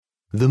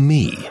The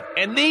Me.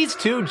 And These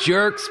Two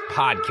Jerks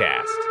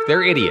podcast.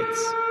 They're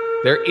idiots.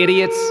 They're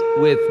idiots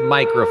with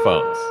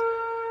microphones.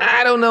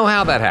 I don't know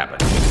how that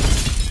happened.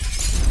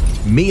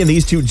 Me and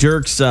These Two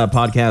Jerks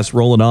podcast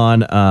rolling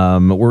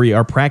on. We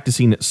are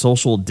practicing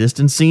social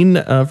distancing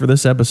for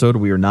this episode.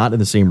 We are not in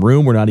the same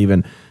room. We're not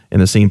even in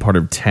the same part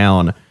of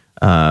town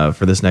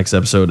for this next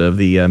episode of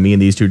the Me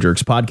and These Two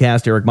Jerks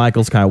podcast. Eric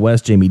Michaels, Kyle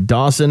West, Jamie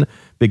Dawson.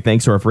 Big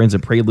thanks to our friends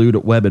at Prelude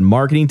Web and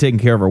Marketing, taking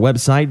care of our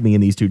website,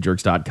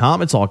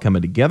 meandthese2jerks.com. It's all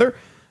coming together.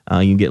 You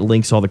can get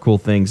links to all the cool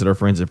things that our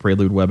friends at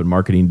Prelude Web and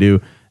Marketing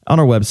do on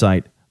our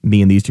website,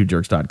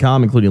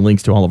 meandthese2jerks.com, including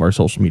links to all of our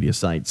social media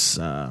sites.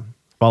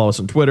 Follow us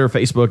on Twitter,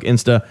 Facebook,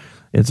 Insta.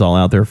 It's all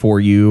out there for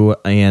you.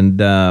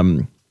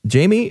 And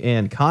Jamie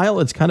and Kyle,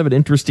 it's kind of an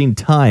interesting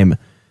time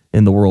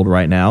in the world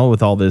right now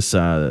with all this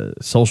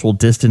social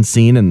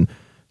distancing and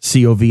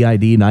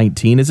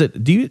COVID-19. Is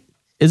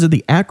it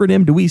the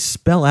acronym? Do we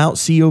spell out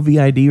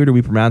COVID or do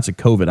we pronounce it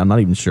COVID? I'm not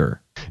even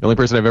sure. The only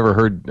person I've ever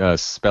heard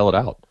spell it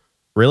out.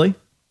 Really?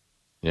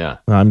 Yeah.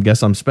 I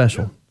guess I'm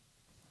special.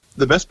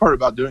 The best part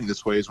about doing it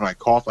this way is when I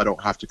cough, I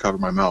don't have to cover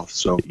my mouth.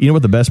 So you know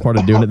what the best part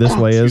of doing it this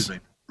way is? Excuse me.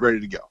 Ready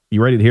to go.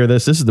 You ready to hear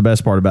this? This is the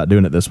best part about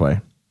doing it this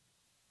way.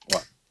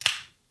 What?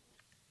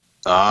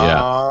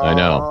 Yeah, I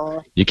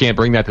know. You can't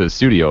bring that to the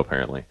studio,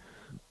 apparently.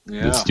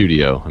 Yeah. The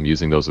studio. I'm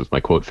using those with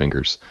my quote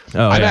fingers.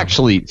 Oh, I'm yeah.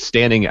 actually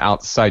standing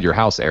outside your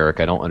house, Eric.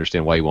 I don't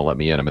understand why you won't let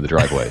me in. I'm in the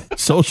driveway.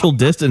 Social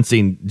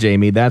distancing,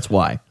 Jamie. That's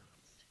why.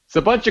 It's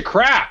a bunch of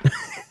crap.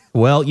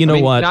 Well, you know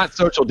what? Not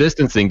social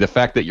distancing. The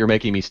fact that you're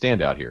making me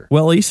stand out here.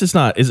 Well, at least it's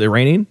not. Is it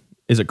raining?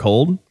 Is it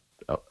cold?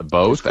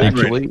 Both,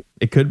 actually.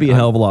 It could be a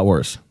hell of a lot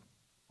worse.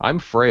 I'm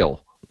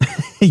frail.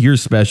 You're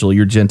special.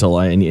 You're gentle,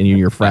 and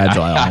you're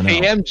fragile. I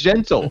am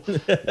gentle.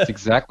 That's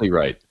exactly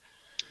right.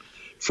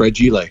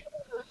 Fragile.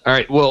 All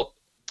right. Well,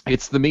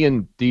 it's the Me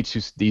and These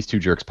Two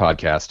Jerks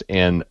podcast,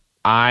 and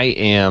I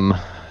am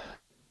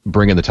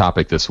bringing the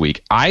topic this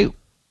week. I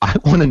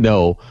want to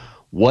know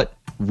what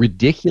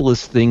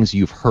ridiculous things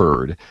you've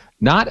heard,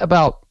 not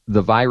about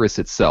the virus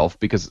itself,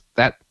 because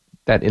that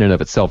in and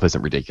of itself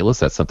isn't ridiculous.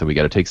 That's something we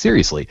got to take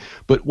seriously.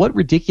 But what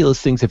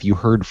ridiculous things have you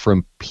heard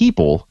from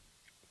people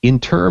in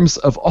terms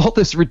of all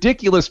this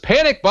ridiculous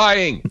panic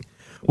buying?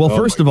 Well,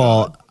 first of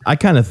all, I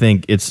kind of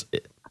think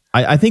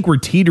I think we're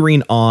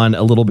teetering on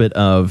a little bit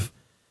of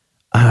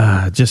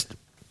just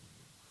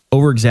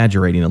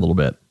over-exaggerating a little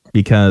bit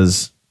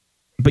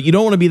but you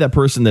don't want to be that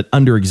person that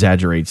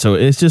under-exaggerates. So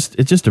it's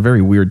just a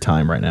very weird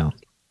time right now.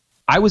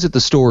 I was at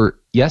the store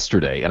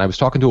yesterday, and I was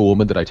talking to a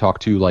woman that I talk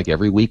to like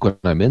every week when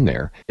I'm in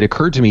there. It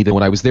occurred to me that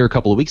when I was there a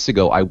couple of weeks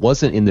ago, I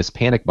wasn't in this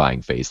panic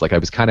buying phase. Like I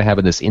was kind of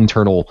having this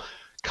internal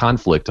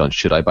conflict on,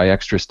 should I buy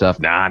extra stuff?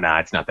 Nah,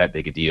 it's not that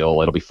big a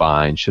deal. It'll be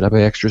fine. Should I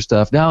buy extra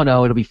stuff? No,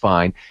 it'll be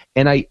fine.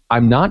 And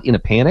I'm not in a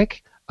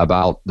panic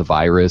about the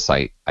virus.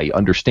 I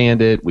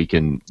understand it. We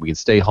can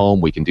stay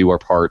home. We can do our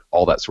part,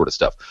 all that sort of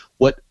stuff.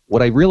 What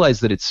I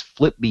realized that it's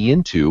flipped me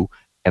into,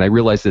 and I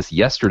realized this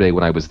yesterday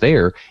when I was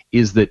there,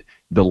 is that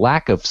the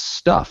lack of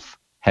stuff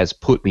has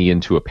put me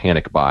into a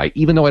panic buy,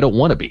 even though I don't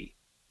want to be.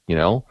 You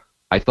know,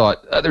 I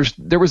thought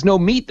there was no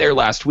meat there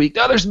last week.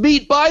 Now there's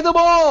meat. Buy them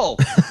all.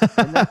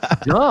 And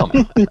that's dumb.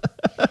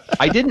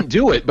 I didn't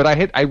do it, but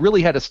I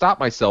really had to stop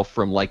myself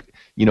from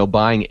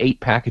buying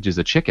 8 packages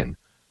of chicken.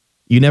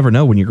 You never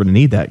know when you're going to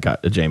need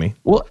that, Jamie.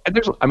 Well,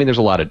 there's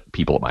a lot of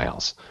people at my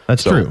house.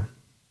 That's true.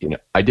 You know,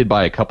 I did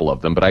buy a couple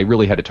of them, but I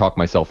really had to talk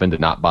myself into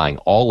not buying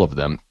all of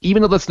them,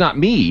 even though that's not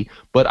me.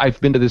 But I've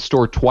been to this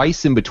store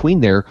twice in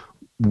between there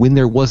when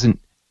there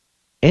wasn't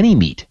any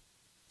meat.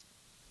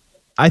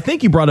 I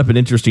think you brought up an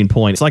interesting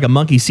point. It's like a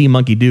monkey see,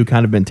 monkey do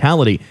kind of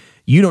mentality.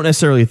 You don't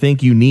necessarily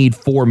think you need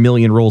 4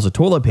 million rolls of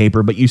toilet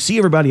paper, but you see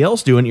everybody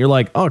else doing it. You're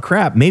like, oh,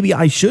 crap, maybe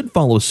I should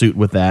follow suit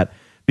with that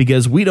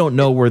because we don't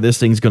know where this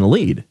thing's going to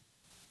lead.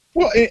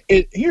 Well,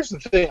 here's the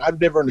thing.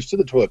 I've never understood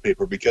the toilet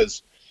paper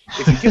because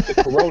if you get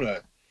the corona,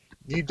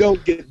 you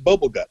don't get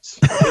bubble guts.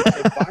 It's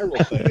a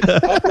viral thing. It's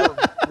an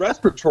upper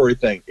respiratory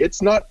thing.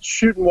 It's not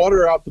shooting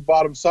water out the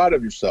bottom side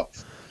of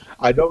yourself.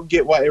 I don't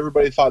get why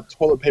everybody thought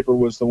toilet paper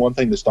was the one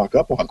thing to stock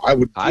up on.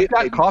 I've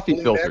got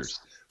coffee filters.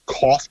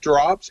 Cough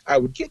drops. I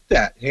would get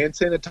that. Hand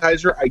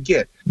sanitizer, I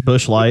get.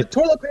 Bush Light. But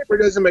the toilet paper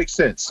doesn't make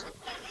sense.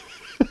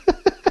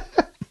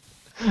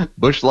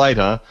 Bush Light,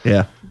 huh?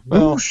 Yeah.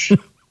 Well,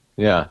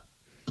 yeah.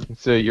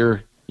 So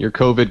your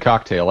COVID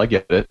cocktail, I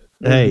get it.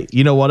 Hey,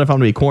 you know what? If I'm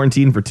going to be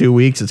quarantined for 2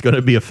 weeks, it's going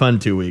to be a fun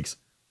 2 weeks.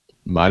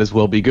 Might as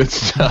well be good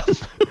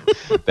stuff.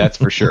 That's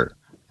for sure.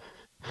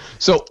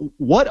 So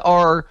what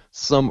are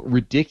some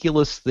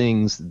ridiculous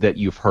things that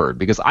you've heard?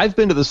 Because I've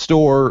been to the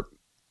store,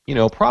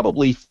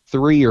 probably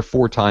 3 or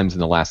 4 times in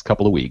the last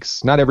couple of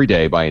weeks. Not every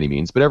day by any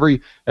means, but every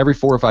 4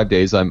 or 5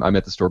 days I'm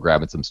at the store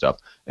grabbing some stuff.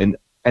 And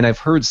I've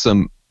heard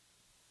some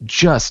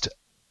just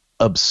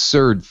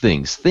absurd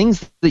things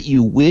that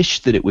you wish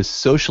that it was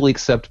socially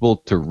acceptable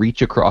to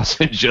reach across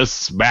and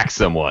just smack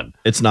someone.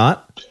 It's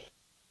not?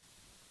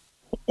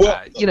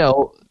 Well,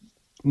 no.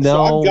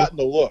 So I've gotten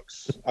the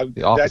looks.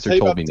 The officer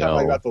told me no.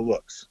 I got the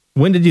looks.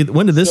 When did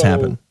this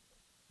happen?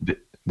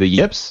 The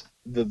yips?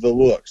 the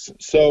looks.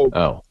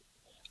 So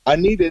I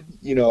needed,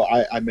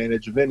 I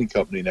manage a vending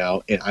company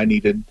now, and I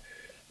needed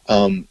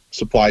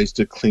supplies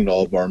to clean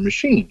all of our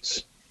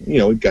machines.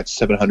 We've got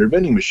 700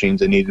 vending machines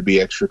that need to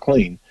be extra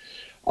clean.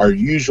 Our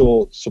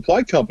usual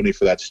supply company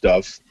for that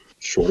stuff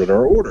shorted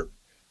our order.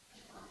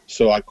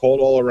 So I called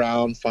all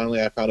around.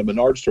 Finally, I found a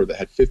Menards store that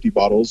had 50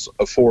 bottles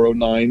of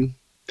 409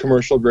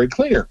 commercial grade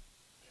cleaner.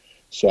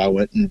 So I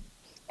went and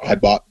I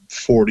bought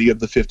 40 of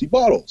the 50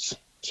 bottles.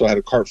 So I had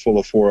a cart full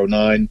of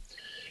 409.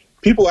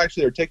 People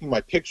actually are taking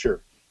my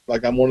picture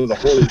like I'm one of the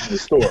hoarders in the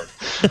store.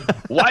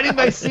 Why didn't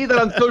I see that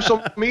on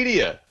social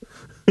media?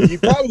 You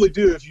probably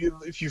do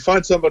if you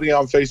find somebody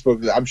on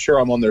Facebook. I'm sure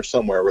I'm on there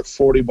somewhere with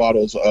 40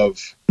 bottles of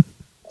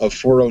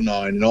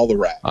 409 and all the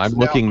racks. I'm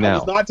looking now. I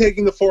was not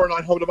taking the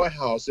 409 home to my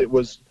house. It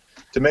was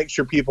to make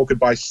sure people could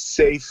buy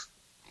safe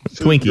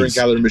food and drink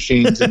out of their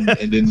machines and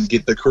didn't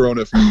get the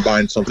corona from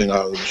buying something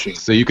out of the machine.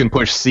 So you can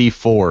push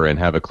C4 and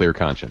have a clear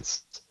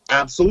conscience.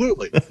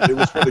 Absolutely. It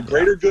was for the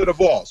greater good of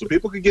all. So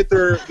people could get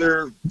their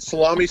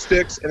salami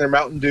sticks and their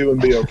Mountain Dew and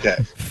be okay.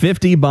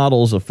 50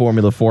 bottles of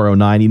Formula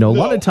 409. A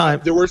lot of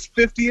time. There was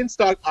 50 in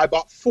stock. I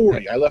bought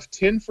 40. I left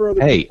 10 for other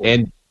people. Hey,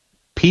 and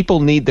people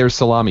need their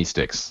salami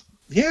sticks.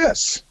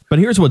 Yes. But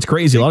here's what's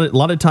crazy. A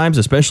lot of times,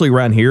 especially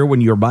around here, when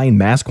you're buying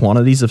mass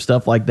quantities of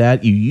stuff like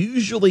that, you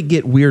usually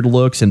get weird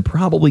looks and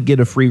probably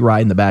get a free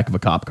ride in the back of a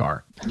cop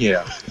car.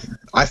 Yeah.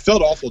 I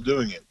felt awful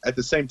doing it. At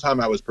the same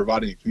time, I was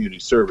providing a community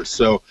service.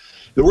 So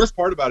the worst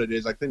part about it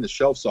is I cleaned the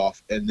shelves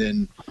off, and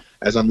then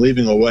as I'm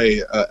leaving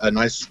away, a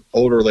nice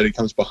older lady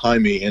comes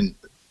behind me, and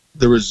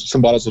there was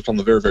some bottles left on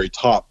the very, very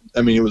top.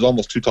 I mean, it was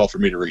almost too tall for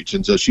me to reach.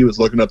 And so she was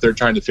looking up there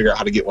trying to figure out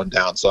how to get one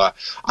down. So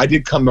I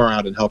did come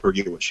around and help her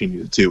get what she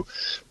needed to.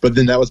 But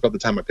then that was about the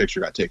time my picture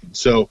got taken.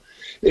 So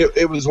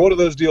it was one of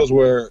those deals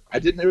where I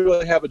didn't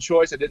really have a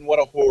choice. I didn't want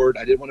to hoard.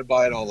 I didn't want to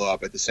buy it all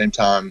up. At the same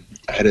time,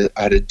 I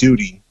had a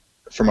duty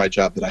for my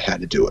job that I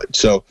had to do it.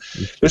 So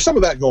there's some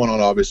of that going on,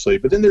 obviously.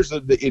 But then there's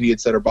the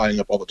idiots that are buying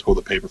up all the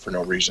toilet paper for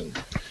no reason.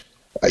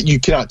 You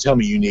cannot tell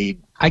me you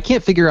need I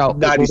can't figure out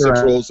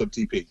 96 rolls of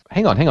TP.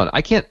 Hang on.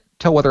 I can't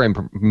tell whether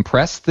I'm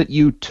impressed that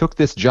you took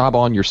this job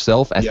on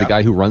yourself as the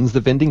guy who runs the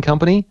vending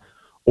company,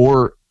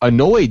 or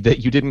annoyed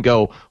that you didn't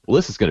go, well,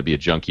 this is going to be a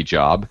junky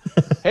job.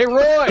 Hey,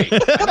 Roy, I need you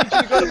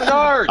to go to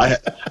Menards.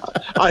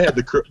 I had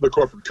the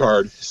corporate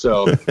card,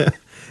 so.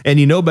 And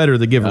you know better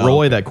to give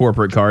Roy that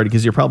corporate card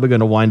because you're probably going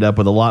to wind up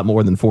with a lot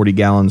more than 40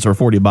 gallons or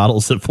 40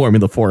 bottles of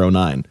Formula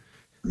 409. Oh,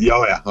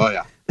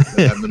 yeah.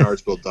 That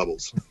Menards built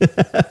doubles.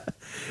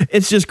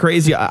 It's just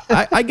crazy.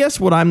 I guess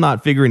what I'm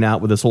not figuring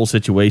out with this whole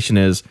situation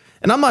is,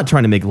 and I'm not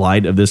trying to make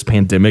light of this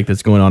pandemic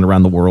that's going on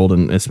around the world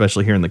and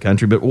especially here in the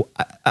country, but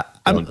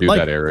Don't do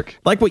that, Eric.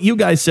 Like what you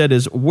guys said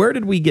is, where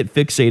did we get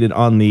fixated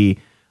on the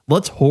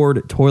let's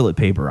hoard toilet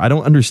paper? I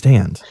don't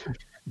understand.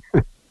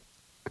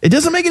 It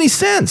doesn't make any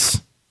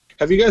sense.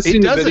 Have you guys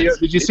seen the video?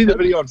 Did you see the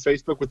video on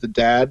Facebook with the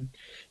dad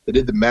that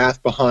did the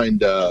math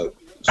behind? The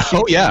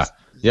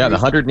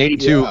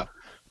 182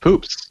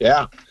 poops.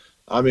 Yeah,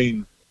 I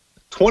mean,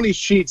 20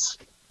 sheets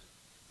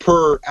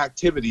per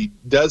activity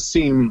does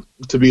seem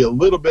to be a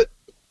little bit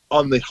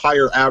on the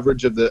higher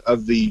average of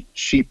the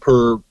sheet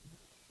per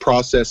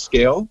process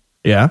scale.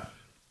 Yeah.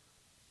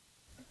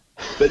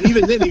 But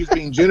even then, he was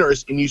being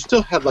generous, and you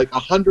still had like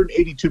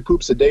 182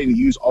 poops a day to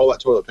use all that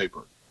toilet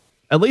paper.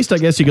 At least I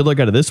guess you could look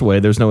at it this way.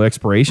 There's no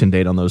expiration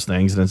date on those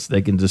things, and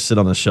they can just sit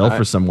on the shelf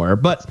or somewhere.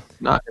 But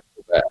not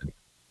bad.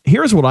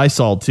 Here's what I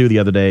saw too the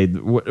other day.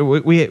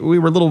 We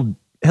were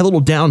had a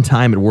little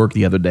downtime at work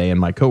the other day, and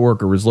my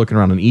coworker was looking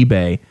around on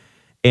eBay,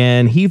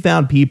 and he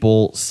found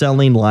people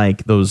selling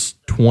like those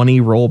 20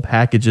 roll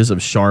packages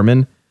of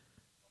Charmin,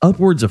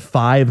 upwards of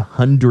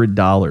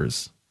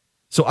 $500.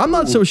 So I'm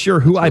not so sure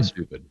who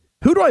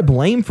do I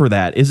blame for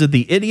that? Is it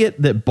the idiot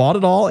that bought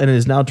it all and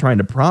is now trying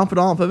to profit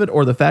off of it,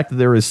 or the fact that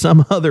there is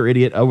some other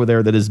idiot over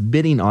there that is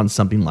bidding on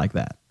something like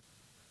that?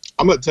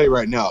 I'm going to tell you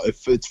right now,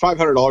 if it's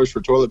 $500 for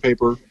toilet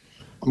paper,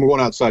 I'm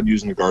going outside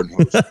using the garden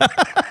hose.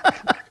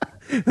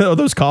 Oh,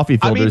 those coffee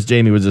filters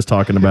Jamie was just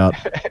talking about.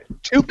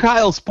 To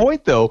Kyle's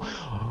point, though,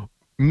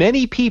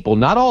 many people,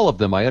 not all of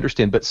them, I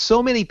understand, but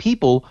so many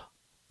people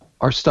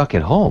are stuck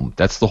at home.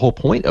 That's the whole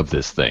point of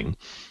this thing.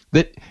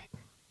 That,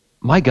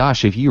 my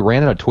gosh, if you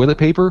ran out of toilet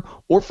paper,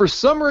 or for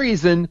some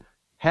reason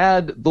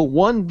had the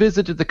one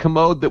visit to the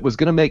commode that was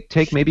going to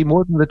take maybe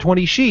more than the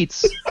 20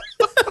 sheets,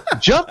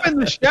 jump in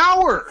the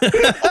shower.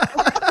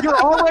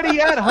 You're already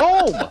at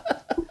home.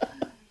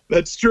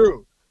 That's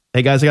true.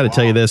 Hey, guys, I got to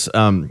tell you this.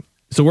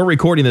 So we're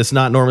recording this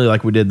not normally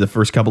like we did the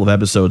first couple of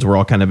episodes. We're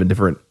all kind of in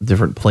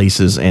different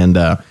places, and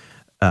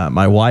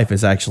my wife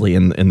is actually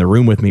in the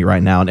room with me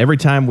right now. And every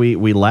time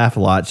we laugh a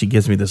lot, she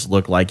gives me this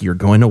look like you're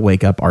going to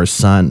wake up our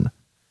son.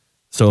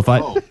 So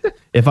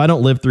if I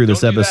don't live through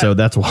this episode,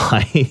 that's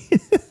why.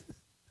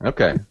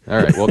 Okay. All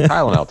right. Well,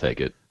 Kyle and I'll take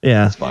it.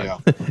 Yeah. That's fine. Yeah.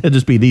 It'd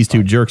just be These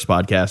Two Jerks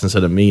podcast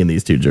instead of me and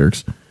These Two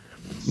Jerks.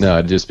 No,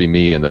 it'd just be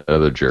me and the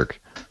other jerk.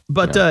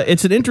 But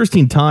it's an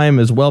interesting time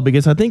as well,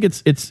 because I think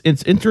it's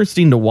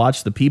interesting to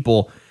watch the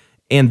people.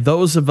 And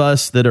those of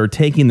us that are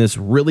taking this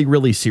really,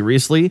 really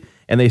seriously,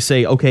 and they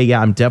say, okay,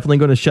 yeah, I'm definitely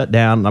going to shut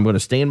down, and I'm going to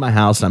stay in my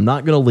house, and I'm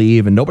not going to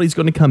leave, and nobody's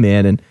going to come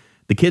in, and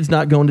the kid's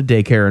not going to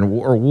daycare, and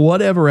or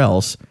whatever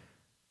else,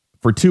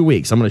 for 2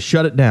 weeks. I'm going to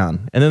shut it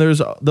down. And then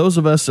there's those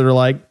of us that are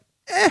like,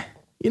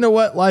 you know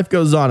what? Life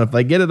goes on. If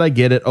I get it, I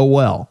get it. Oh,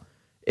 well.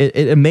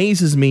 It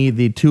amazes me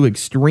the two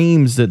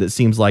extremes that it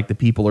seems like the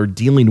people are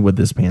dealing with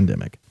this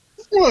pandemic.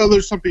 Well,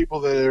 there's some people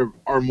that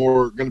are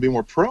more going to be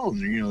more prone.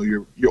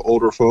 Your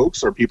older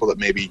folks or people that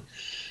maybe,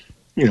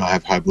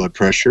 have high blood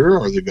pressure,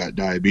 or they've got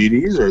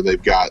diabetes, or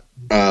they've got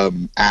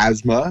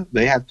asthma.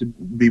 They have to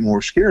be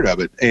more scared of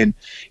it. And,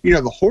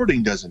 the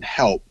hoarding doesn't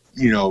help.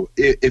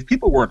 If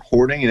people weren't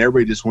hoarding and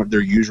everybody just went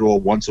their usual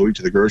once a week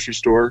to the grocery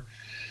store,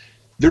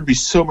 there'd be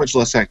so much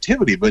less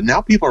activity. But now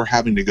people are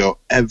having to go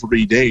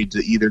every day to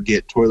either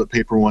get toilet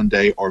paper one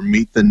day or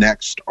meat the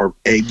next or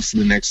eggs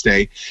the next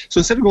day. So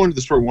instead of going to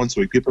the store once a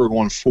week, people are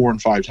going 4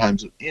 and 5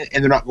 times, and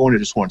they're not going to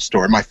just one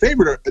store. My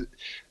favorite are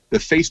the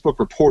Facebook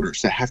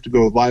reporters that have to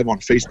go live on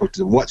Facebook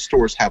to what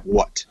stores have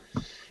what.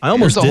 I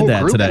almost did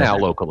that today. Now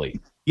locally.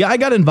 Yeah, I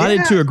got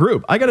invited to a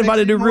group. I got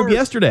invited to a group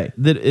yesterday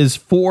that is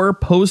for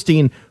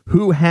posting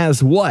who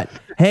has what.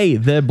 Hey,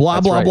 the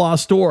blah, blah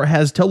store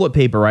has toilet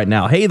paper right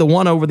now. Hey, the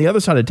one over the other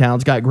side of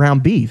town's got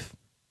ground beef.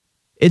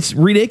 It's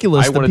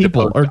ridiculous that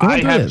people are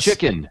going through this. I have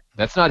chicken.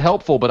 That's not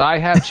helpful, but I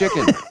have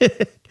chicken.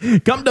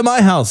 Come to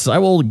my house. I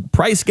will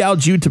price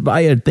gouge you to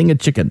buy a thing of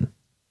chicken.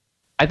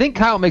 I think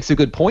Kyle makes a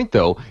good point,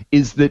 though,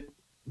 is that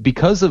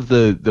because of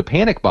the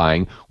panic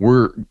buying,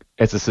 we're,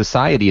 as a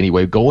society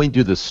anyway, going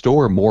to the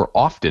store more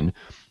often,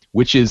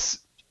 which is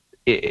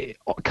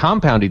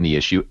compounding the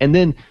issue. And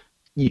then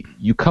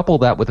you couple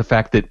that with the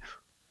fact that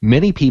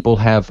many people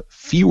have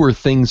fewer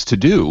things to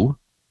do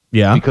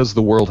because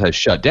the world has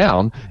shut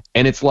down.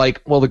 And it's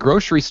like, well, the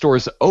grocery store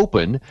is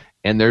open,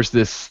 and there's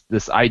this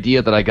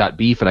idea that I got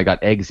beef and I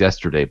got eggs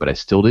yesterday, but I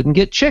still didn't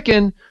get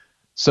chicken.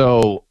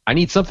 So I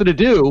need something to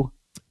do.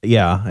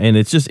 Yeah, and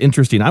it's just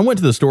interesting. I went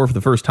to the store for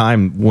the first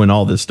time when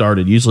all this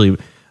started. Usually,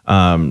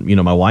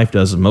 my wife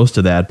does most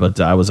of that,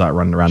 but I was out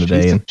running around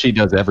today. And she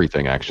does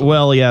everything, actually.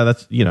 Well, yeah,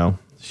 that's,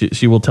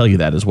 she will tell you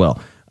that as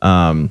well.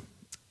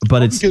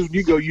 But it's because when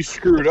you go, you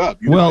screw it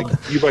up. You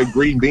buy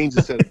green beans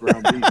instead of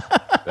ground beef.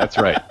 That's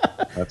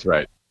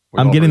right.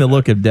 I'm getting the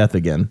look of death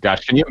again.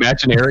 Gosh, can you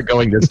imagine Eric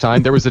going this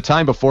time? There was a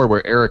time before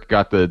where Eric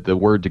got the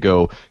word to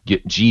go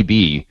get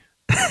GB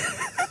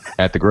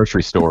at the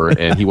grocery store,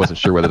 and he wasn't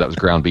sure whether that was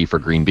ground beef or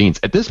green beans.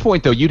 At this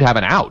point, though, you'd have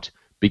an out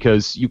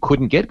because you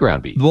couldn't get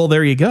ground beef. Well,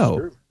 there you go.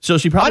 Sure. So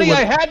she probably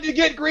I had to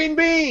get green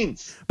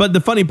beans. But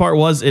the funny part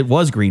was it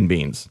was green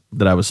beans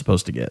that I was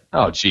supposed to get.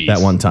 Oh, geez. That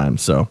one time.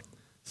 So,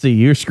 see,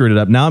 you screwed it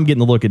up. Now I'm getting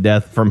the look of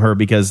death from her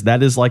because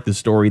that is like the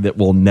story that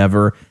will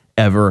never,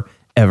 ever,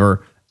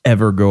 ever,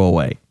 ever go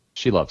away.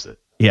 She loves it.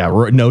 Yeah,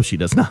 no, she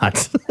does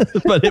not.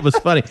 But it was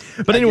funny.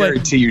 But anyway,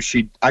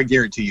 I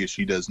guarantee you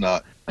she does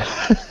not.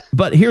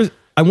 But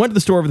I went to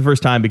the store for the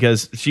first time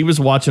because she was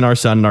watching our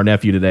son and our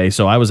nephew today.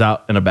 So I was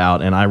out and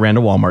about, and I ran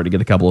to Walmart to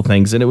get a couple of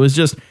things. And it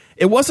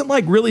wasn't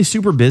like really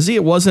super busy.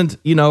 It wasn't,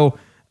 elbow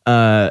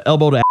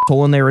to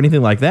asshole in there or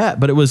anything like that.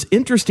 But it was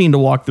interesting to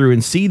walk through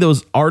and see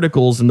those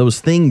articles and those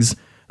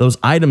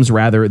items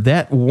rather,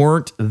 that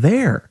weren't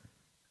there.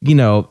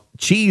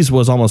 Cheese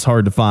was almost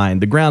hard to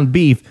find. The ground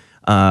beef,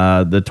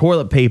 the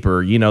toilet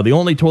paper, the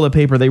only toilet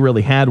paper they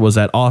really had was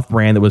that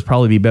off-brand that would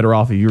probably be better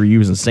off if you were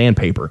using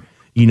sandpaper.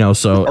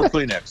 So or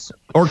Kleenex.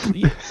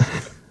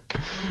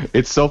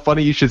 It's so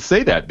funny you should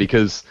say that,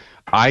 because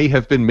I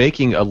have been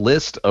making a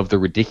list of the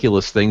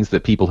ridiculous things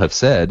that people have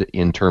said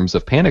in terms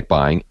of panic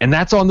buying, and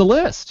that's on the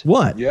list.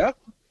 What? Yeah.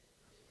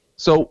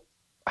 So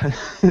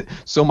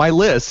my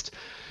list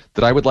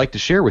that I would like to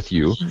share with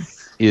you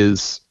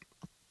is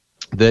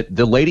that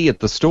the lady at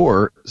the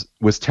store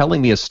was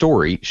telling me a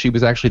story. She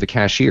was actually the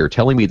cashier,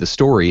 telling me the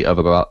story of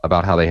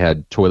about how they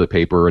had toilet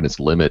paper and its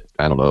limit,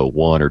 I don't know,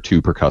 1 or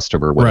 2 per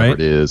customer, whatever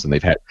it is, and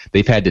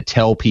they've had to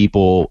tell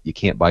people you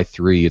can't buy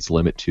 3, it's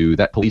limit 2.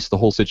 That policed the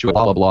whole situation,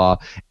 blah blah blah.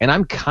 And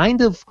I'm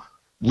kind of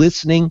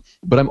listening,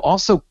 but I'm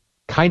also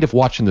kind of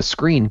watching the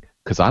screen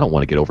because I don't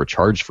want to get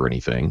overcharged for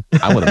anything.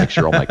 I want to make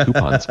sure all my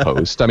coupons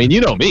post. I mean,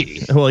 you know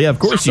me. Well, yeah, of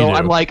course you do. So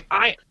I'm like,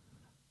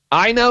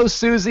 I know,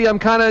 Susie, I'm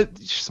kind of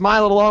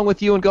smiling along with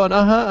you and going,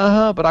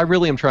 but I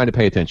really am trying to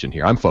pay attention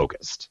here. I'm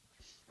focused.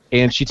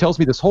 And she tells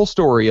me this whole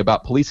story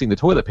about policing the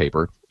toilet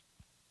paper,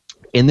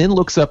 and then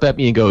looks up at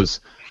me and goes,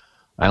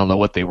 I don't know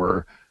what they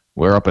were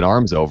up in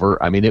arms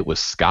over. I mean, it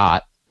was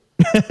Scott.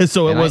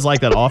 So it was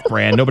like that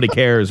off-brand. Nobody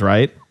cares,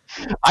 right?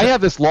 I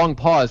have this long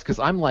pause because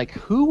I'm like,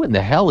 who in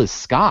the hell is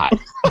Scott?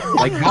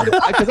 Like,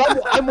 because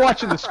I'm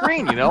watching the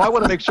screen, I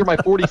want to make sure my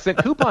 40-cent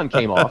coupon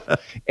came off,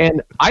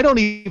 and I don't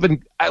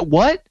even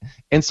what.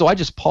 And so I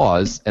just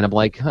pause, and I'm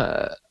like,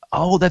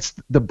 oh, that's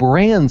the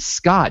brand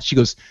Scott. She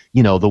goes,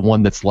 the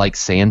one that's like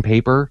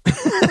sandpaper.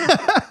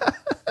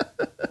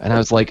 And I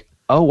was like,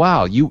 oh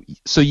wow, you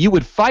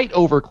would fight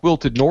over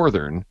Quilted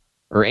Northern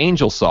or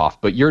Angel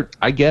Soft, but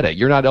I get it.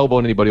 You're not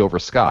elbowing anybody over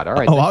Scott. All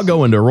right. Oh, I'll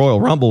go into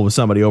Royal Rumble with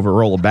somebody over a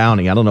roll of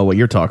Bounty. I don't know what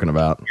you're talking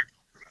about.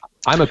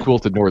 I'm a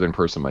quilted northern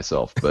person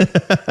myself, but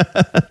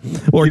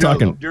We're You know,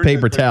 talking during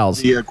paper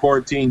towels. The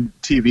quarantine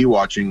TV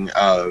watching,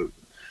 I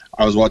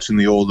was watching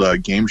the old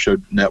Game Show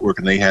Network,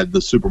 and they had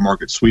the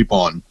supermarket sweep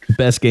on.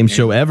 Best game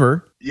show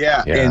ever.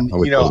 Yeah, Yeah, and I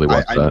would you know, totally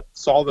watch I that.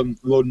 saw them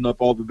loading up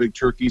all the big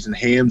turkeys and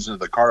hams into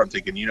the cart. I'm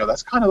thinking, you know,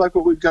 that's kind of like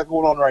what we've got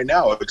going on right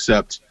now,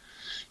 except,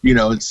 you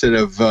know, instead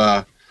of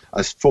a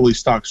fully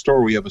stocked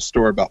store, we have a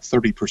store about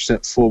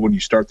 30% full when you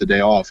start the day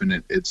off,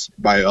 and it's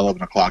by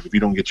 11 o'clock. If you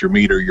don't get your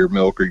meat or your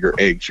milk or your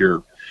eggs,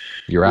 you're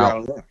out.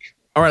 of luck.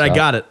 All right, I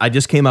got it. I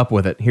just came up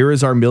with it. Here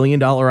is our $1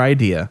 million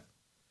idea.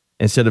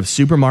 Instead of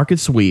supermarket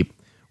sweep,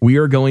 we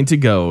are going to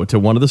go to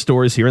one of the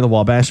stores here in the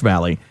Wabash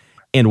Valley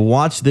and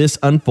watch this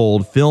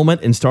unfold, film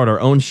it, and start our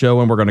own show,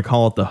 and we're going to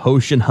call it the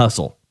Hoshin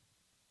Hustle.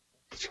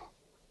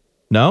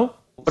 No?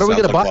 What are we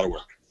Sounds going to like a buy? lot of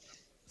work.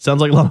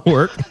 Sounds like a lot of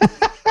work.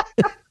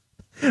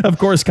 Of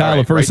course, Kyle, All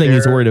right, the first right thing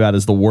he's there. worried about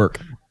is the work.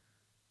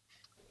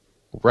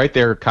 Right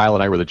there, Kyle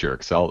and I were the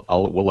jerks. We'll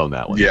own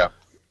that one. Yeah,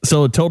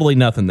 So totally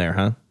nothing there,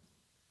 huh?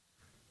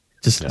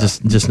 Just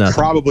nothing.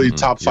 probably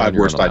top You're on 5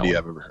 your worst own on that idea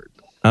one. I've ever heard.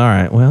 All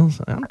right. Well,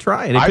 I'm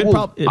trying. I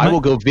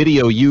will go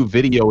video you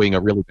videoing a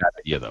really bad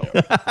idea,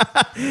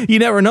 though. You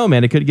never know,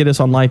 man. It could get us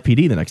on live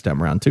PD the next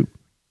time around, too.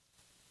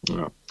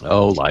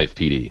 Oh, live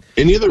PD.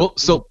 Any other Well,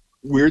 so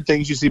weird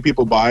ththings you see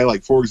people buy?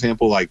 Like, for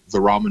example, like the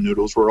ramen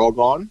noodles were all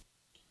gone.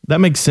 That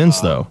makes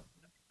sense, though.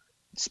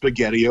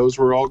 SpaghettiOs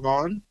were all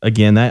gone.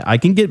 Again, that I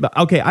can get.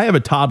 Okay, I have a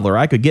toddler.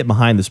 I could get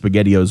behind the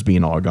SpaghettiOs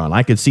being all gone.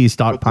 I could see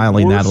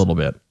stockpiling that a little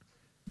bit.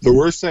 The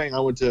worst thing, I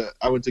went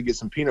to get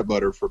some peanut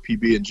butter for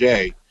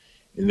PB&J,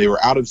 and they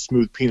were out of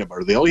smooth peanut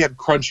butter. They only had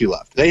crunchy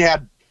left. They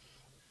had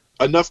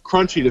enough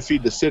crunchy to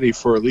feed the city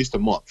for at least a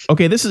month.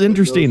 Okay, this is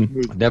interesting.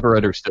 No smooth. never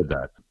understood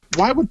that.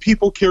 Why would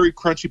people carry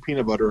crunchy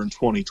peanut butter in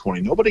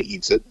 2020? Nobody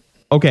eats it.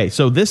 Okay,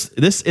 so this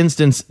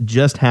instance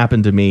just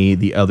happened to me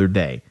the other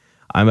day.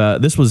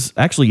 This was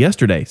actually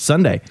yesterday,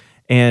 Sunday,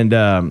 and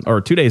or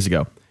 2 days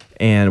ago.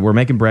 And we're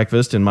making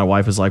breakfast, and my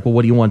wife is like, "Well,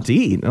 what do you want to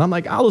eat?" And I'm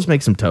like, "I'll just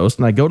make some toast."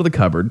 And I go to the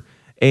cupboard,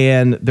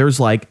 and there's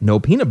like no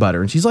peanut butter.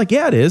 And she's like,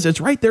 "Yeah, it is.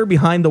 It's right there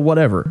behind the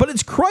whatever, but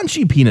it's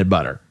crunchy peanut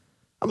butter."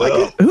 I'm like,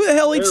 Ugh. "Who the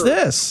hell eats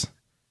this?"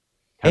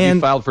 Have you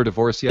And- filed for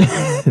divorce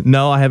yet?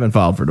 No, I haven't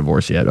filed for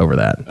divorce yet over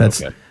that.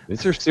 That's Okay.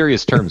 These are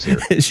serious terms here.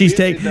 she's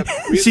We ended up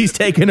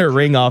taking her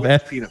ring off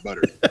with peanut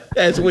butter.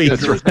 as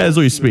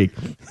we speak.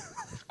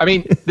 I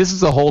mean, this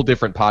is a whole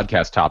different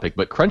podcast topic,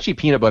 but crunchy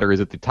peanut butter is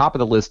at the top of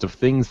the list of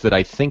things that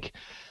I think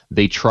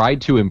they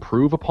tried to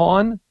improve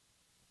upon,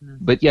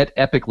 but yet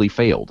epically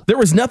failed. There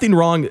was nothing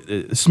wrong.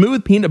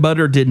 Smooth peanut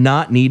butter did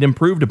not need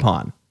improved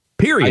upon.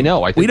 Period. I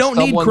know. I think we don't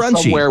need someone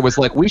crunchy. somewhere was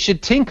like, we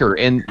should tinker,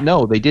 and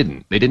no, they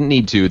didn't. They didn't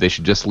need to. They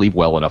should just leave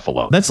well enough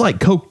alone. That's like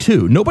Coke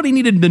 2. Nobody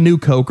needed the new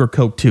Coke or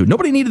Coke 2.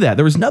 Nobody needed that.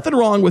 There was nothing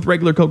wrong with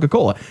regular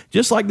Coca-Cola.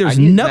 Just like there's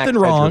I need nothing Max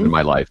Headroom wrong. in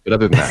my life, but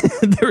other than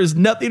that, There is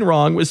nothing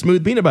wrong with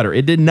smooth peanut butter.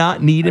 It did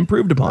not need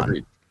improved upon.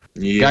 agreed.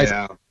 Yeah. Guys,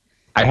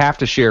 I have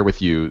to share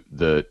with you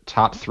the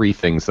top 3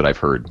 things that I've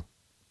heard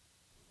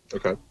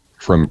Okay.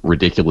 from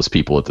ridiculous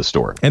people at the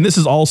store. And this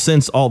is all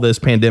since all this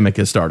pandemic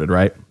has started,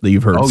 right? That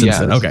you've heard Oh since yeah,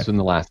 then. this Okay. is in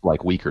the last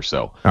week or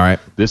so. All right.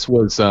 This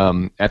was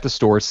at the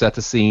store. Set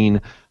the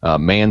scene.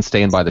 Man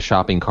staying by the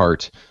shopping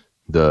cart.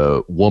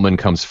 The woman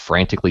comes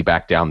frantically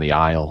back down the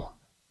aisle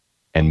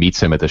and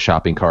meets him at the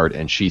shopping cart,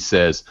 and she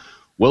says,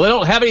 "Well, I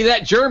don't have any of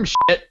that germ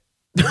shit."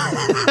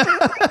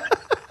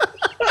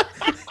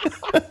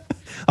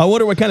 I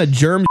wonder what kind of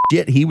germ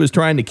shit he was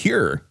trying to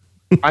cure.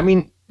 I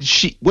mean,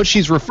 what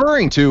she's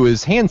referring to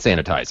is hand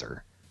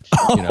sanitizer.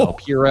 You know,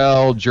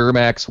 Purell,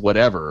 Germex,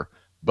 whatever.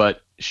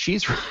 But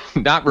she's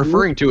not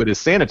referring to it as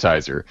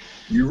sanitizer.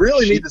 You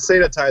really need the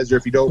sanitizer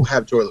if you don't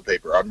have toilet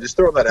paper. I'm just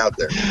throwing that out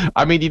there.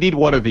 I mean, you need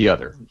one or the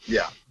other.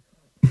 Yeah.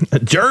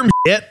 Germ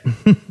shit.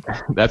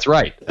 That's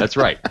right. That's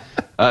right.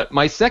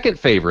 My second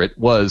favorite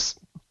was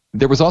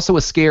there was also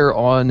a scare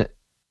on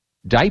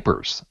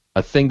diapers,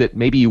 a thing that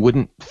maybe you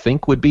wouldn't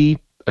think would be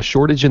a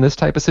shortage in this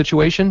type of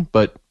situation,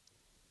 but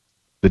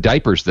the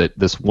diapers that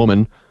this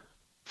woman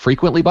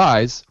frequently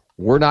buys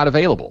were not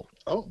available.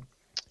 Oh.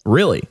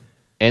 Really?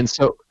 And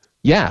so,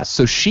 yeah,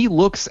 so she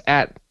looks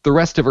at the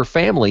rest of her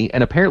family,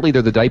 and apparently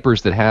they're the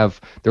diapers that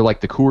they're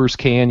like the Coors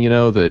can, you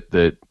know, that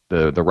the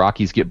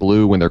Rockies get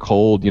blue when they're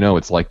cold, you know,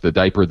 it's like the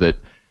diaper that,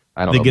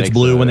 I don't know. That gets makes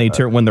blue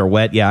when they're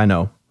wet. Yeah, I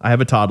know. I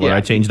have a toddler. Yeah.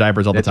 I change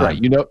diapers all the That's time.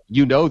 right.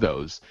 You know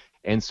those.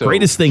 And so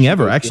Greatest thing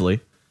ever, actually.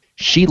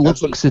 she looks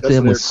That's at what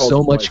them they're with called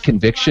so for much life.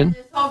 conviction.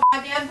 This whole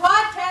goddamn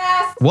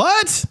podcast.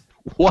 What?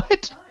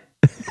 What?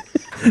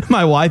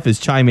 My wife is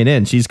chiming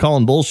in. She's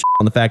calling bullshit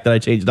on the fact that I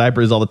change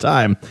diapers all the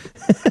time.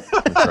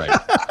 That's right.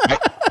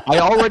 I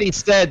already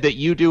said that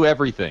you do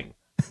everything.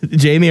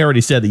 Jamie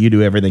already said that you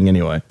do everything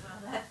anyway.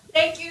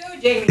 Thank you,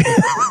 Jamie.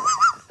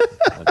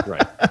 That's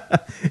right.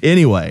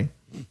 Anyway,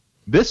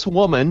 This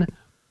woman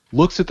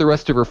looks at the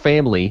rest of her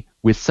family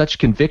with such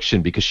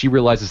conviction because she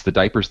realizes the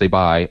diapers they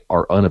buy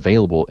are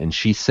unavailable, and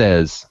she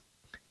says,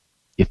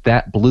 if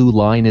that blue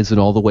line isn't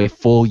all the way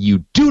full, you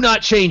do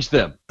not change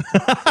them.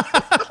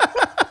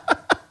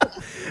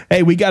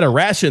 Hey, we got to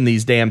ration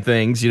these damn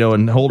things,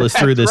 and hold us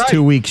through this right.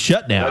 2-week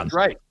shutdown. That's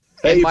right.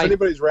 Hey, if Mike-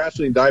 anybody's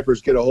rationing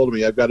diapers, get a hold of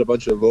me. I've got a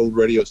bunch of old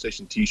radio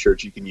station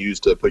T-shirts you can use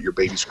to put your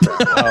baby's crap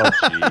on. Oh,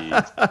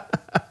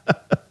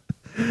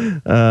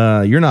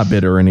 jeez. You're not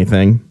bitter or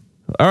anything.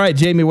 All right,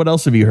 Jamie, what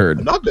else have you heard?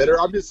 I'm not bitter.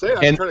 I'm just saying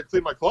I'm And- trying to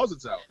clean my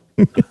closets out.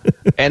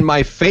 And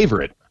my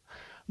favorite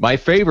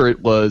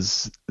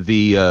was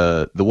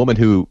the woman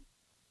who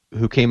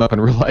came up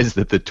and realized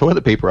that the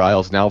toilet paper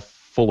aisle is now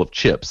full of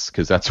chips,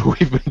 because that's what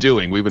we've been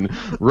doing. We've been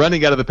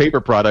running out of the paper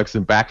products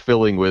and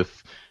backfilling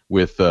with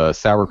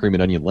sour cream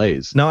and onion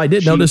lays. No, I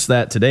did notice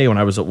that today when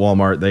I was at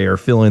Walmart. They are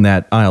filling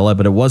that aisle up,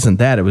 but it wasn't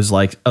that. It was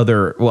like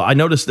I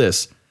noticed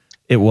this.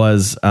 It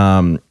was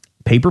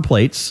paper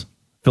plates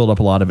filled up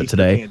a lot of it Easter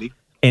today. candy.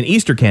 And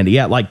Easter candy,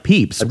 yeah, like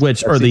Peeps,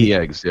 which I've are seen the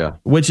eggs, yeah.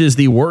 which is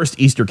the worst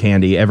Easter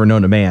candy ever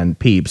known to man.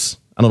 Peeps.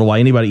 I don't know why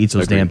anybody eats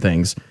those Agreed. damn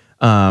things.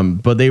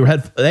 But they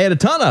had a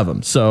ton of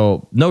them,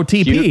 so no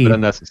TP. Cute, but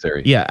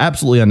unnecessary. Yeah,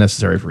 absolutely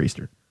unnecessary for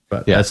Easter.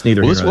 But Yeah. that's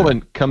neither. Well, here this nor there.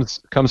 woman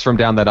comes from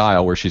down that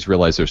aisle where she's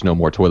realized there's no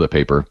more toilet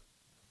paper,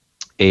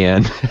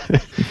 and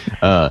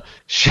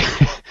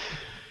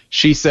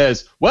she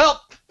says,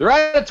 "Well, they're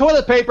out of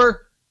toilet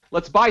paper.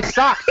 Let's buy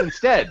socks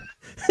instead."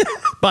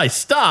 Buy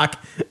stock.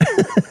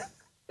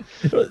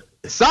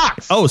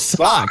 Socks. Oh,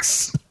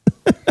 socks.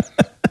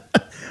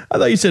 I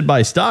thought you said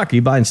buy stock. Are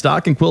you buying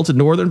stock in Quilted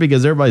Northern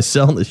because everybody's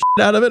selling the shit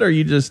out of it, or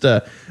you just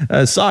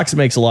socks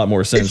makes a lot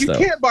more sense If you though.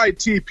 can't buy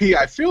TP,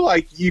 I feel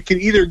like you can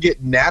either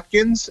get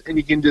napkins and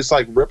you can just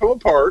like rip them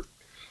apart,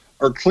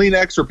 or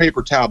Kleenex or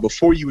paper towel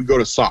before you would go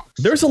to socks.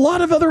 There's a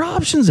lot of other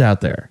options out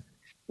there.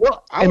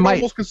 Well, I would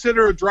almost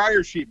consider a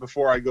dryer sheet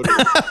before I go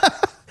to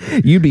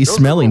You'd be Those are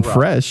smelling a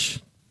little rough. fresh.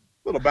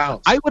 little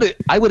bounce. I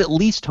would at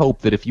least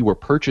hope that if you were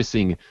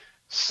purchasing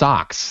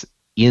socks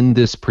in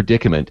this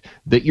predicament,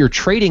 that you're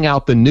trading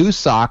out the new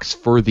socks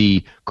for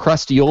the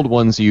crusty old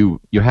ones you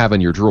have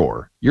in your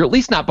drawer. You're at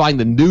least not buying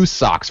the new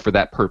socks for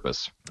that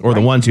purpose. Or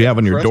the ones you have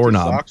on your Crusty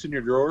doorknob. socks in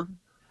your drawer.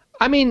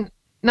 I mean,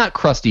 not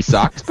crusty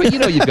socks, but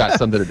you've got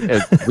some that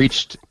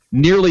have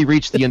nearly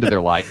reached the end of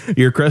their life.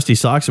 Your crusty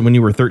socks when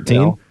you were 13.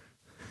 You know?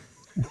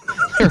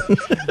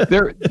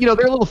 they're a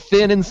little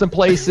thin in some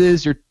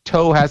places. Your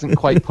toe hasn't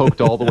quite poked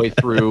all the way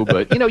through,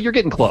 but you're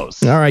getting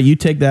close. All right, you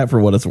take that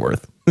for what it's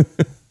worth.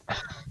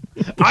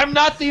 I'm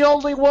not the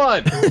only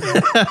one.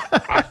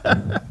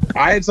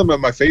 I had someone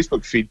on my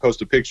Facebook feed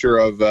post a picture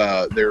of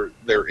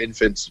their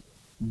infant's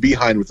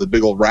behind with a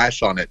big old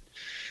rash on it,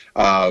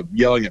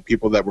 yelling at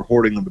people that were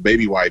hoarding the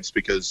baby wipes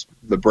because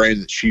the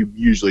brand that she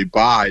usually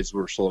buys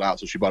were sold out,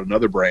 so she bought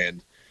another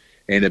brand,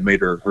 and it made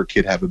her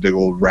kid have a big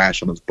old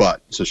rash on his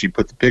butt. So she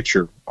put the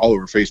picture all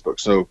over Facebook.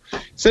 So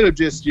instead of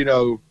just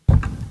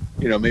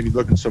maybe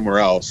looking somewhere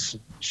else,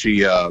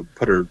 she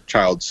put her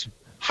child's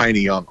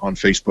hiney on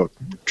Facebook,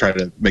 try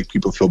to make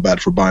people feel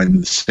bad for buying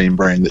the same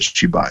brand that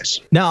she buys.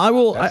 Now I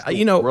will, That's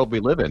the world we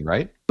live in,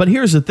 right? but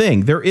here's the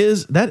thing: there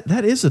is that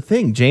is a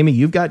thing. Jamie,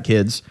 you've got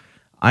kids.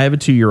 I have a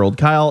 2-year-old.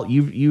 Kyle,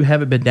 you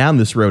haven't been down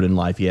this road in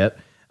life yet.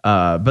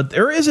 But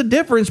there is a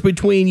difference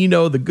between,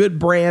 the good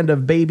brand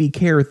of baby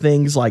care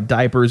things like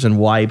diapers and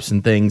wipes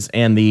and things,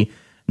 and the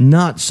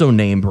not so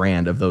name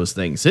brand of those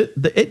things.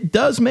 It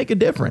does make a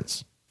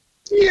difference.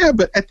 Yeah,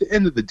 but at the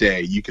end of the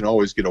day, you can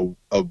always get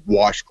a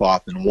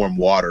washcloth and warm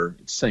water.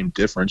 It's the same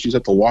difference. You just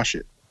have to wash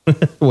it.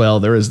 Well,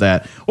 there is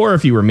that. Or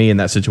if you were me in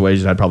that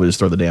situation, I'd probably just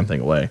throw the damn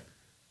thing away.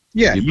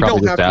 Yeah, You'd you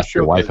probably don't just have to ask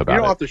your show wife you about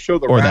don't it. have to show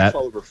the Or rash that.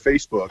 all over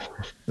Facebook.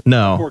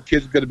 No. Poor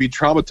kid's going to be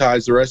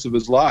traumatized the rest of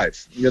his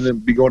life. You're going to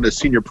be going to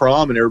senior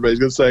prom, and everybody's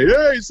going to say,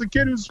 "Hey, it's the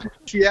kid who's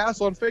she asked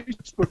on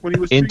Facebook when he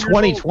was In 2 years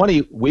old."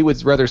 2020, we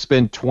would rather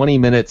spend 20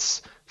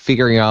 minutes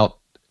figuring out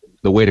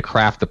the way to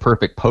craft the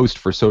perfect post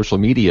for social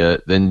media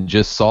than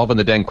just solving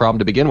the dang problem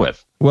to begin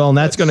with. Well, and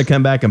that's going to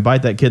come back and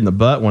bite that kid in the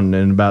butt when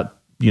in about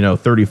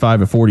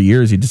 35 or 40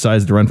 years he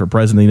decides to run for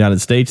president of the United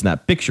States and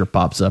that picture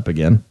pops up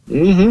again.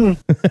 Mm-hmm.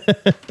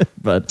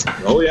 But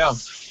Oh yeah.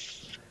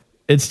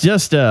 it's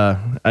just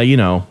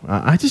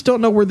I just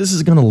don't know where this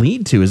is going to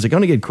lead to. Is it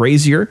going to get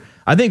crazier?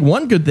 I think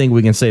one good thing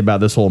we can say about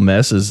this whole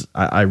mess is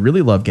I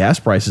really love gas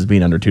prices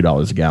being under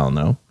 $2 a gallon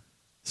though.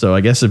 So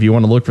I guess if you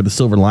want to look for the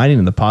silver lining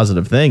and the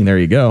positive thing, there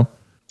you go.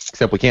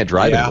 Except we can't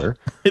drive Yeah. anywhere.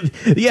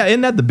 Yeah,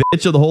 isn't that the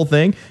bitch of the whole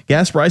thing?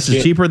 Gas prices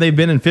Yeah. cheaper they've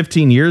been in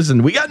 15 years,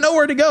 and we got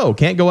nowhere to go.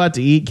 Can't go out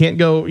to eat. Can't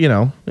go.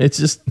 It's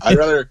just. I'd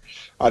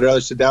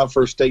rather sit down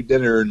for a steak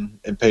dinner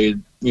and pay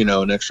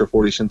an extra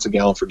 40 cents a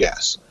gallon for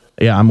gas.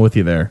 Yeah, I'm with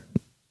you there.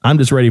 I'm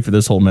just ready for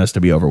this whole mess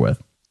to be over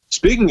with.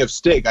 Speaking of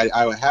steak,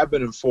 I have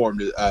been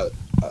informed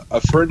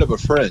a friend of a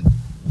friend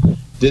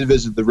did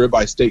visit the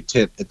ribeye steak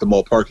tent at the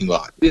mall parking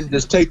lot. Didn't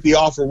just take the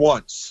offer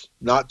once,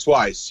 not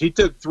twice. He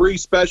took 3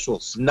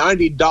 specials,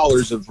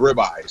 $90 of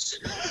ribeyes,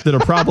 That are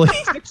probably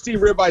 60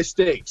 ribeye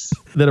steaks.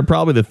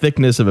 the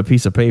thickness of a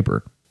piece of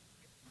paper.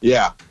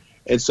 Yeah.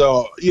 And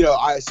so,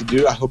 I said,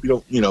 dude, I hope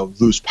you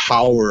don't, lose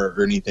power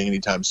or anything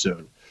anytime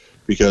soon,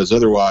 because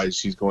otherwise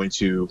he's going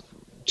to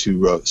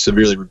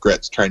severely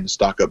regrets trying to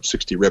stock up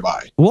 60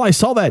 ribeye. Well, I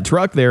saw that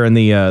truck there in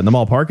the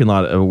mall parking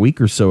lot a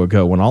week or so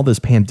ago when all this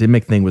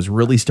pandemic thing was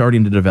really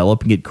starting to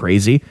develop and get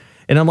crazy.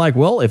 And I'm like,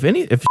 well, if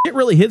shit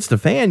really hits the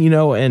fan,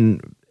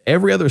 and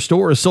every other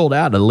store is sold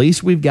out, at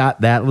least we've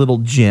got that little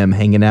gem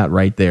hanging out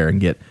right there and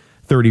get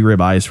 30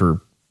 ribeyes for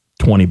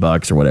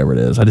 $20 or whatever it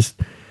is. I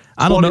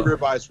don't know. 20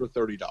 ribeyes for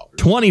 $30.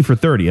 20 for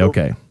 30.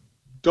 Okay.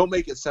 Don't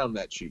make it sound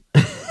that cheap.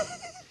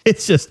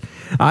 It's just,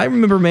 I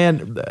remember,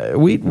 man,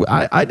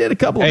 I did a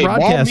couple of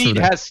broadcasts. Mall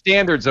meat has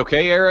standards,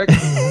 okay, Eric?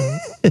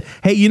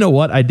 Hey, you know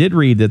what? I did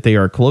read that they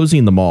are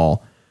closing the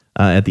mall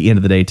at the end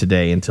of the day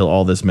today until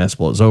all this mess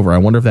blows over. I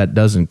wonder if that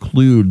does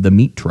include the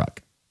meat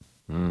truck.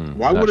 Why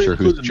Not would it sure include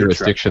whose the meat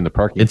jurisdiction the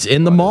parking? It's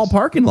in the mall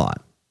parking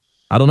lot.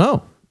 I don't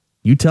know.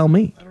 You tell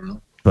me. I don't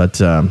know.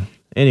 But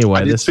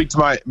anyway, I did speak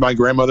to my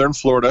grandmother in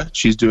Florida.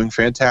 She's doing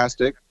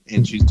fantastic,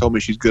 and she's told me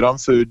she's good on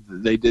food.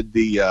 They did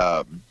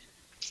the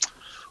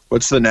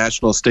what's the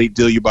national steak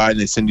deal you buy, and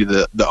they send you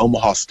the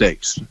Omaha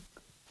steaks.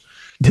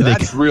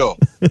 That's real.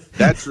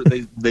 That's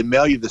they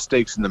mail you the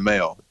steaks in the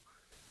mail.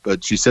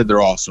 But she said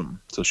they're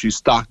awesome. So she's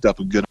stocked up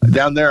a good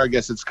down there. I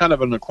guess it's kind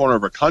of in the corner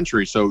of a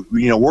country. So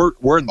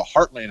we're in the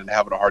heartland and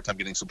having a hard time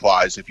getting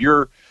supplies. If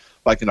you're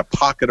like in a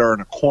pocket or in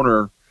a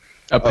corner,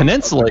 a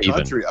peninsula, of the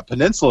country, a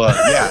peninsula,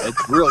 yeah,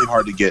 it's really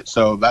hard to get.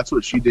 So that's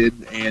what she did,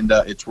 and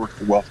it's worked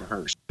well for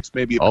her. It's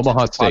maybe a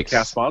Omaha Steaks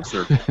podcast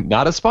sponsor.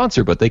 Not a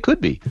sponsor, but they could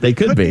be. They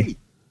could be.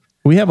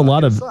 We have a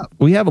lot of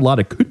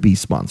could be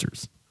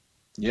sponsors.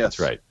 Yes, That's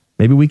right.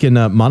 Maybe we can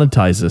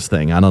monetize this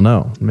thing. I don't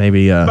know.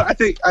 Maybe. But I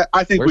think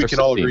Where's we can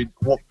all agree.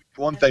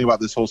 One thing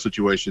about this whole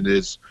situation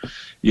is,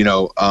 we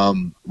know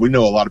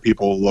a lot of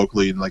people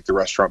locally in like the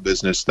restaurant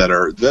business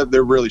that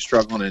they're really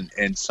struggling,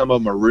 and some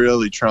of them are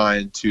really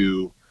trying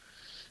to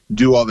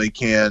do all they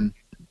can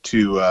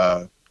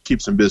to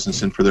keep some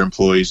business in for their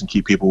employees and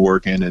keep people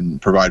working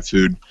and provide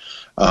food.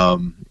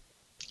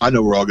 I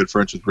know we're all good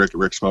friends with Rick at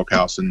Rick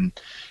Smokehouse, and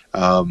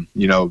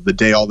the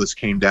day all this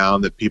came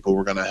down that people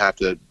were going to have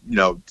to,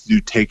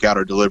 do takeout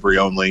or delivery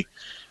only.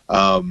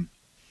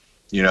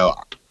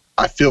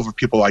 I feel for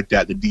people like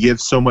that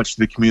give so much to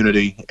the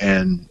community,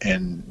 and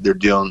they're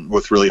dealing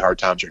with really hard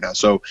times right now.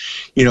 So,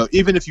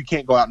 even if you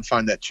can't go out and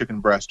find that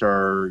chicken breast,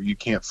 or you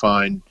can't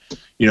find,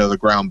 the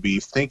ground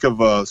beef, think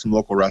of some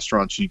local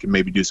restaurants you can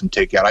maybe do some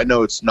takeout. I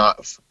know it's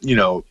not,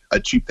 a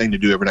cheap thing to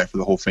do every night for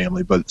the whole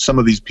family, but some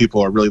of these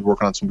people are really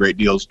working on some great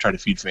deals to try to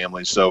feed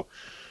families. So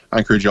I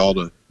encourage you all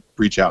to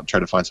reach out and try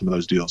to find some of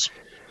those deals.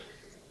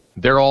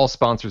 They're all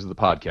sponsors of the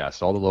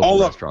podcast. All the local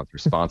restaurants are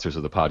sponsors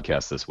of the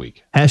podcast this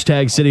week.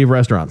 Hashtag City of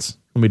Restaurants.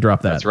 Let me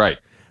drop that. That's right.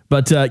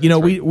 But, we Do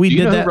you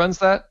did know that. who runs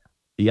that?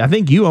 Yeah, I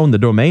think you owned the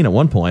domain at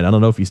one point. I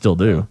don't know if you still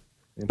do.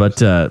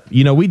 But,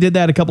 we did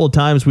that a couple of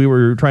times. We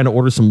were trying to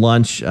order some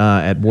lunch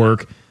at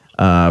work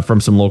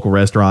from some local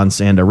restaurants,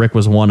 and Rick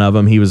was one of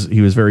them. He was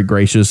very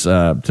gracious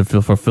to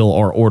fulfill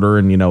our order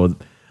and,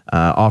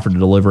 offered to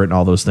deliver it and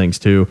all those things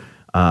too.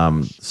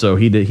 So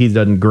he's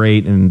done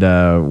great,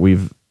 and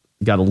we've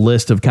got a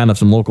list of kind of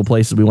some local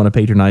places we want to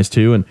patronize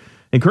too, and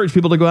encourage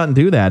people to go out and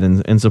do that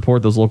and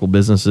support those local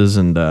businesses.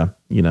 And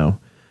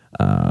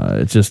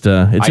it's just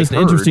an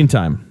interesting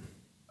time.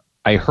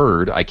 I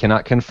heard, I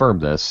cannot confirm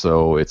this,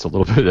 so it's a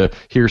little bit of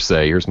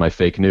hearsay. Here's my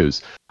fake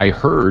news. I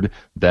heard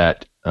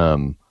that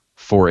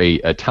for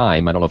a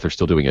time, I don't know if they're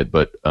still doing it,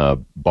 but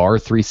Bar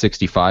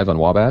 365 on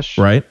Wabash,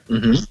 right,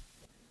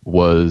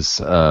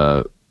 was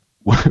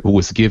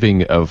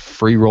giving a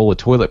free roll of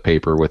toilet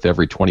paper with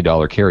every $20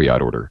 carryout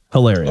order.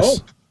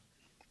 Hilarious.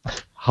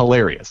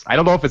 Hilarious. I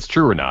don't know if it's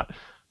true or not,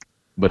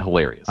 but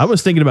hilarious. I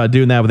was thinking about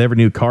doing that with every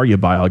new car you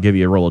buy. I'll give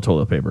you a roll of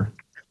toilet paper.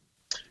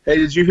 Hey,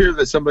 did you hear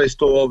that somebody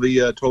stole all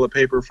the toilet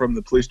paper from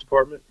the police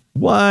department?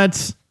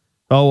 What?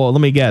 Oh, well,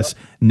 let me guess.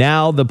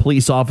 Now the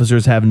police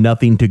officers have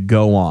nothing to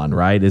go on,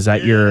 right? Is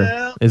that your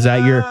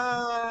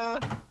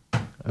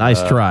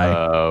nice try?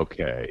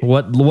 Okay.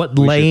 What We should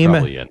lame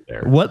probably end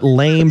there. what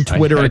lame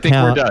Twitter I think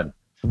account? we're done.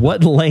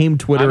 What lame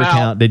Twitter I'm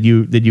out. account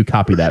did you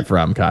copy that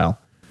from, Kyle?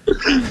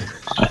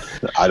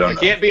 I don't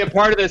know. Can't be a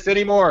part of this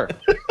anymore.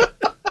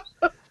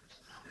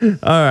 All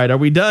right, are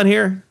we done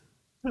here?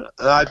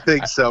 I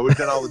think so. We've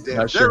done all the damage.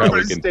 Not sure how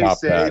we Everybody can stay top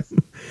safe.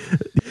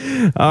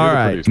 that. All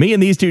right. Me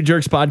and These Two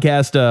Jerks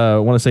podcast.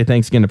 Want to say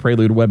thanks again to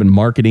Prelude Web and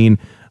Marketing.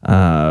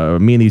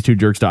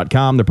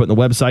 meandthese2jerks.com. They're putting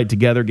the website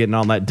together, getting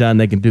all that done.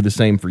 They can do the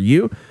same for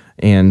you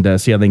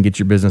and see how they can get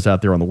your business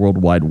out there on the World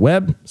Wide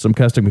Web. Some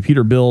custom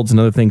computer builds and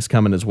other things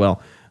coming as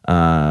well.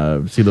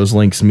 See those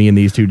links,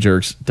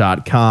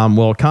 meandthese2jerks.com.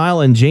 Well, Kyle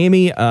and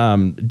Jamie,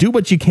 do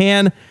what you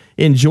can.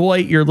 Enjoy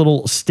your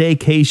little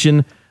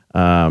staycation.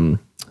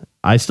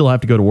 I still have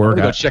to go to work.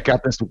 Go check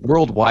out this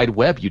World Wide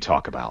Web you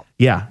talk about.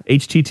 Yeah,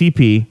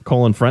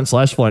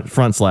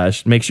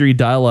 http://. Make sure you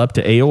dial up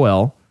to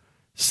AOL.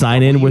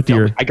 Sign in with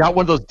your I got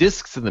one of those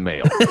discs in the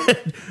mail.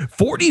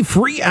 40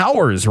 free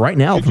hours right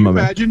now.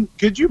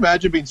 Could you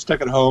imagine being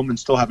stuck at home and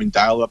still having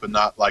dial-up and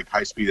not like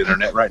high-speed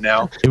internet right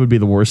now? It would be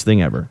the worst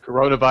thing ever.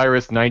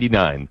 Coronavirus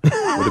 99 would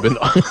have been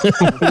awful.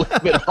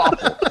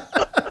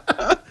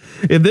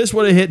 if this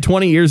would have hit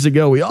 20 years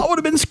ago, we all would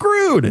have been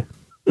screwed.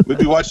 We'd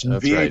be watching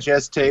That's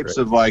VHS tapes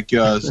right. of like,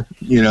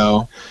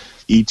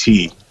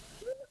 E.T.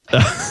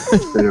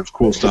 instead of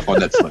cool stuff on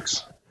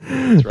Netflix.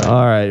 That's right.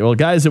 All right. Well,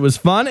 guys, it was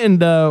fun, and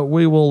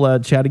we will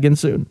chat again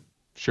soon.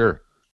 Sure.